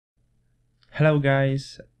Hello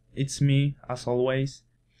guys, it's me as always,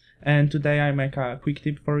 and today I make a quick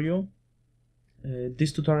tip for you.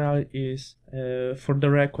 This tutorial is for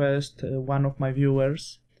the request one of my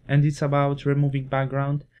viewers, and it's about removing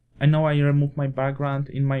background. I know I removed my background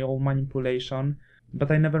in my old manipulation,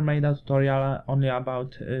 but I never made a tutorial only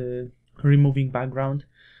about removing background.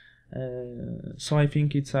 So I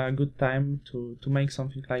think it's a good time to make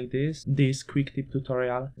something like this quick tip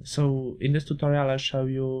tutorial. So in this tutorial I'll show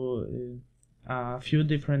you a few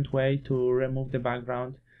different ways to remove the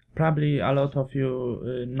background. Probably a lot of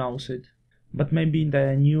you knows it, but maybe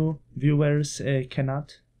the new viewers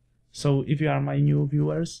cannot. So if you are my new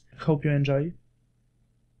viewers, hope you enjoy.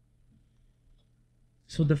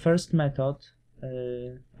 So the first method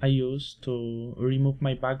I use to remove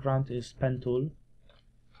my background is pen tool.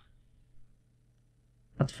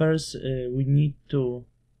 At first we need to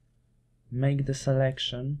make the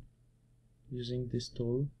selection using this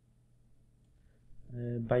tool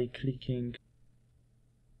by clicking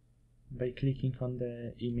on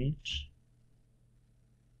the image.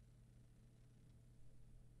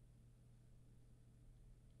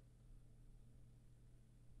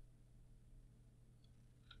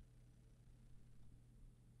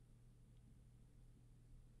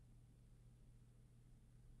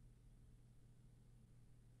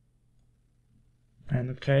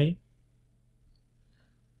 And OK.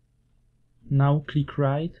 Now click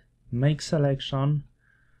right, make selection,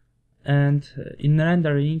 and in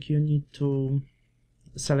rendering you need to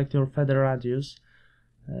select your feather radius.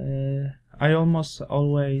 I almost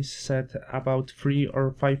always set about 3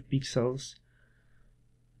 or 5 pixels,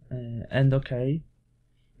 and OK.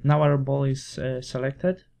 Now our ball is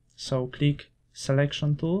selected, so click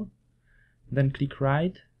selection tool, then click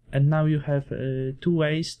right, and now you have 2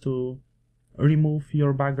 ways to remove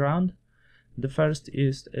your background. The first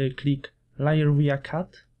is click layer via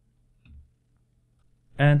cut,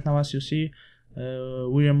 and now as you see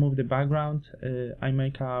we remove the background. I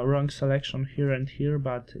make a wrong selection here and here,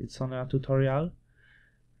 but it's only a tutorial.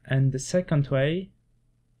 And the second way,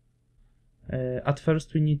 at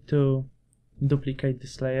first we need to duplicate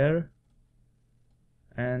this layer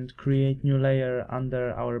and create new layer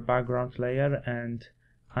under our background layer and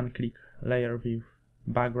unclick layer with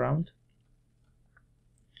background,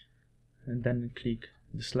 and then click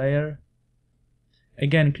this layer,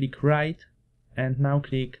 again click right, and now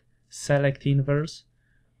click select inverse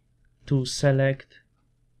to select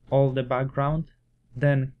all the background,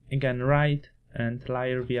 then again right and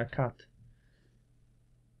layer via cut.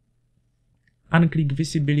 Unclick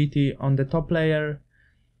visibility on the top layer,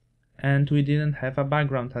 and we didn't have a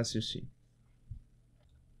background as you see.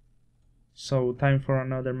 So time for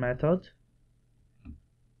another method.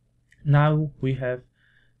 Now we have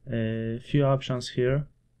a few options here.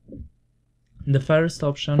 The first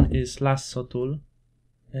option is lasso tool.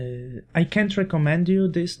 I can't recommend you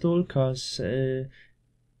this tool because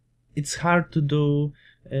it's hard to do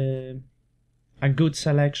a good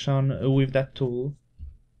selection with that tool.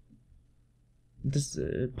 This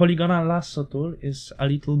polygonal lasso tool is a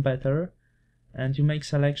little better, and you make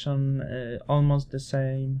selection almost the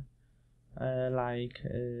same like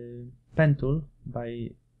pen tool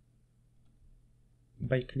by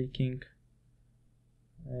clicking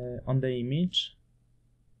on the image.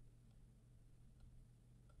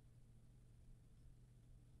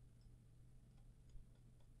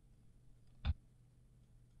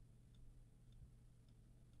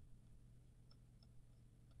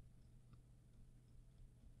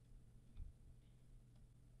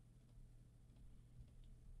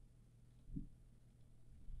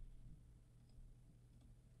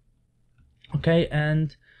 Okay,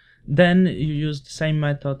 and then you use the same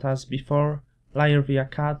method as before, layer via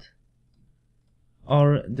cut,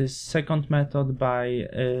 or the second method by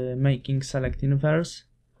making select inverse.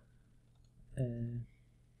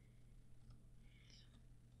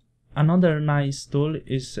 Another nice tool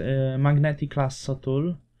is magnetic lasso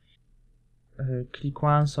tool. Click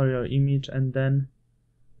once on your image, and then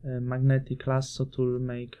magnetic lasso tool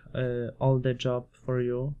make all the job for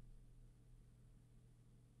you.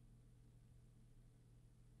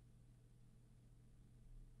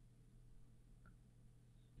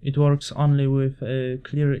 It works only with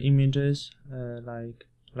clear images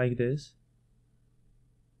like this.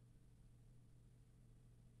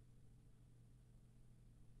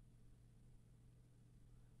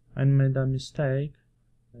 I made a mistake.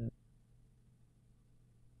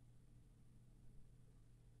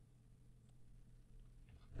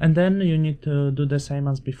 And then you need to do the same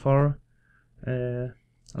as before,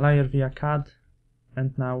 layer via cut,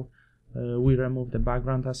 and now we remove the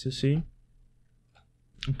background as you see.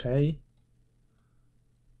 Okay.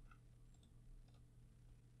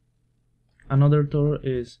 Another tool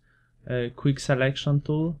is a quick selection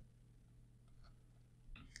tool.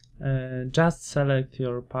 Just select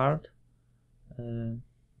your part,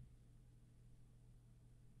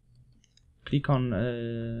 click on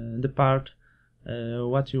the part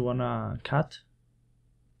what you wanna cut,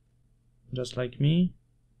 just like me,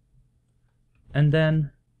 and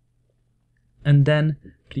then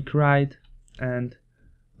click right and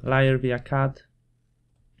layer via cut,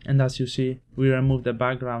 and as you see we remove the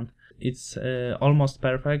background. It's almost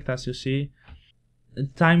perfect, as you see.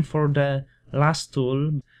 Time for the last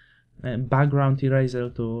tool, background eraser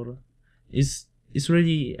tool. Is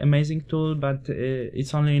really amazing tool, but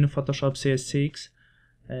it's only in Photoshop CS6.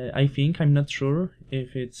 I think, I'm not sure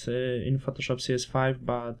if it's in Photoshop CS5,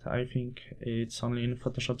 but I think it's only in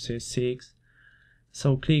Photoshop CS6.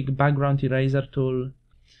 So click background eraser tool,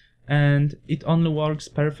 and it only works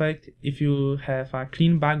perfect if you have a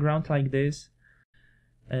clean background like this.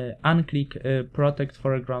 Unclick protect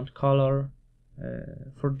foreground color.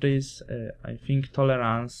 For this, I think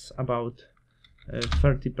tolerance about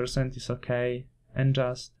 30% is okay, and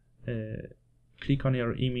just click on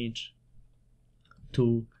your image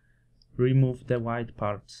to remove the white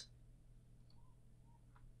parts.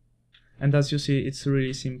 And as you see, it's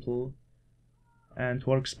really simple and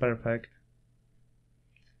works perfect.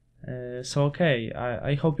 So okay,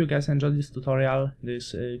 I hope you guys enjoyed this tutorial,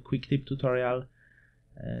 this quick tip tutorial.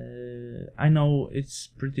 I know it's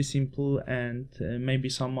pretty simple, and maybe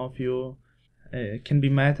some of you can be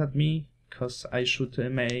mad at me because I should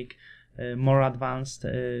make more advanced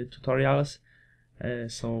tutorials.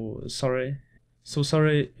 So sorry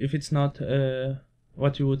if it's not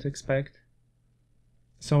what you would expect.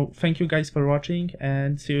 So thank you guys for watching,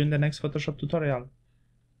 and see you in the next Photoshop tutorial.